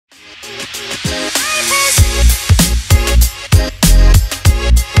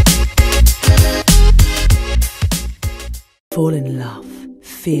Fall in love.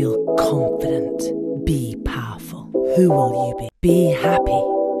 Feel confident. Be powerful. Who will you be? Be happy.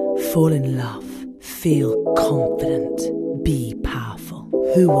 Fall in love. Feel confident. Be powerful.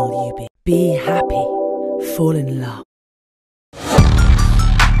 Who will you be? Be happy. Fall in love.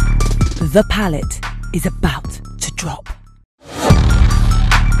 The palette is about to drop.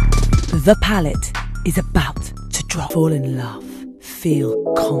 The palette is about to drop. Fall in love.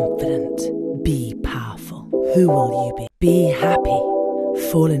 Feel confident. Be powerful. Who will you be? Be happy.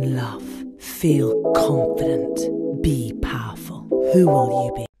 Fall in love. Feel confident. Be powerful. Who will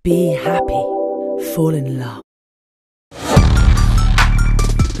you be? Be happy. Fall in love.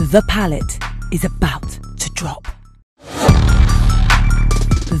 The palette is about to drop.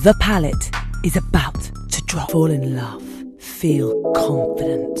 The palette is about to drop. Fall in love. Feel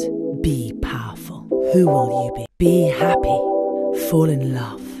confident. Be powerful. Who will you be? Be happy. Fall in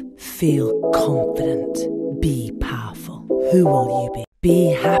love. Feel confident. Be powerful. Who will you be?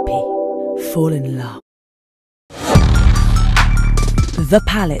 Be happy. Fall in love. The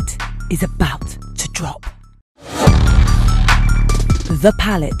palette is about to drop. The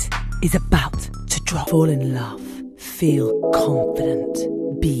palette is about to drop. Fall in love. Feel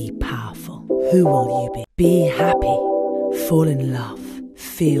confident. Be powerful. Who will you be? Be happy. Fall in love.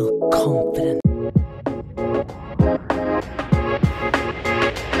 Feel confident.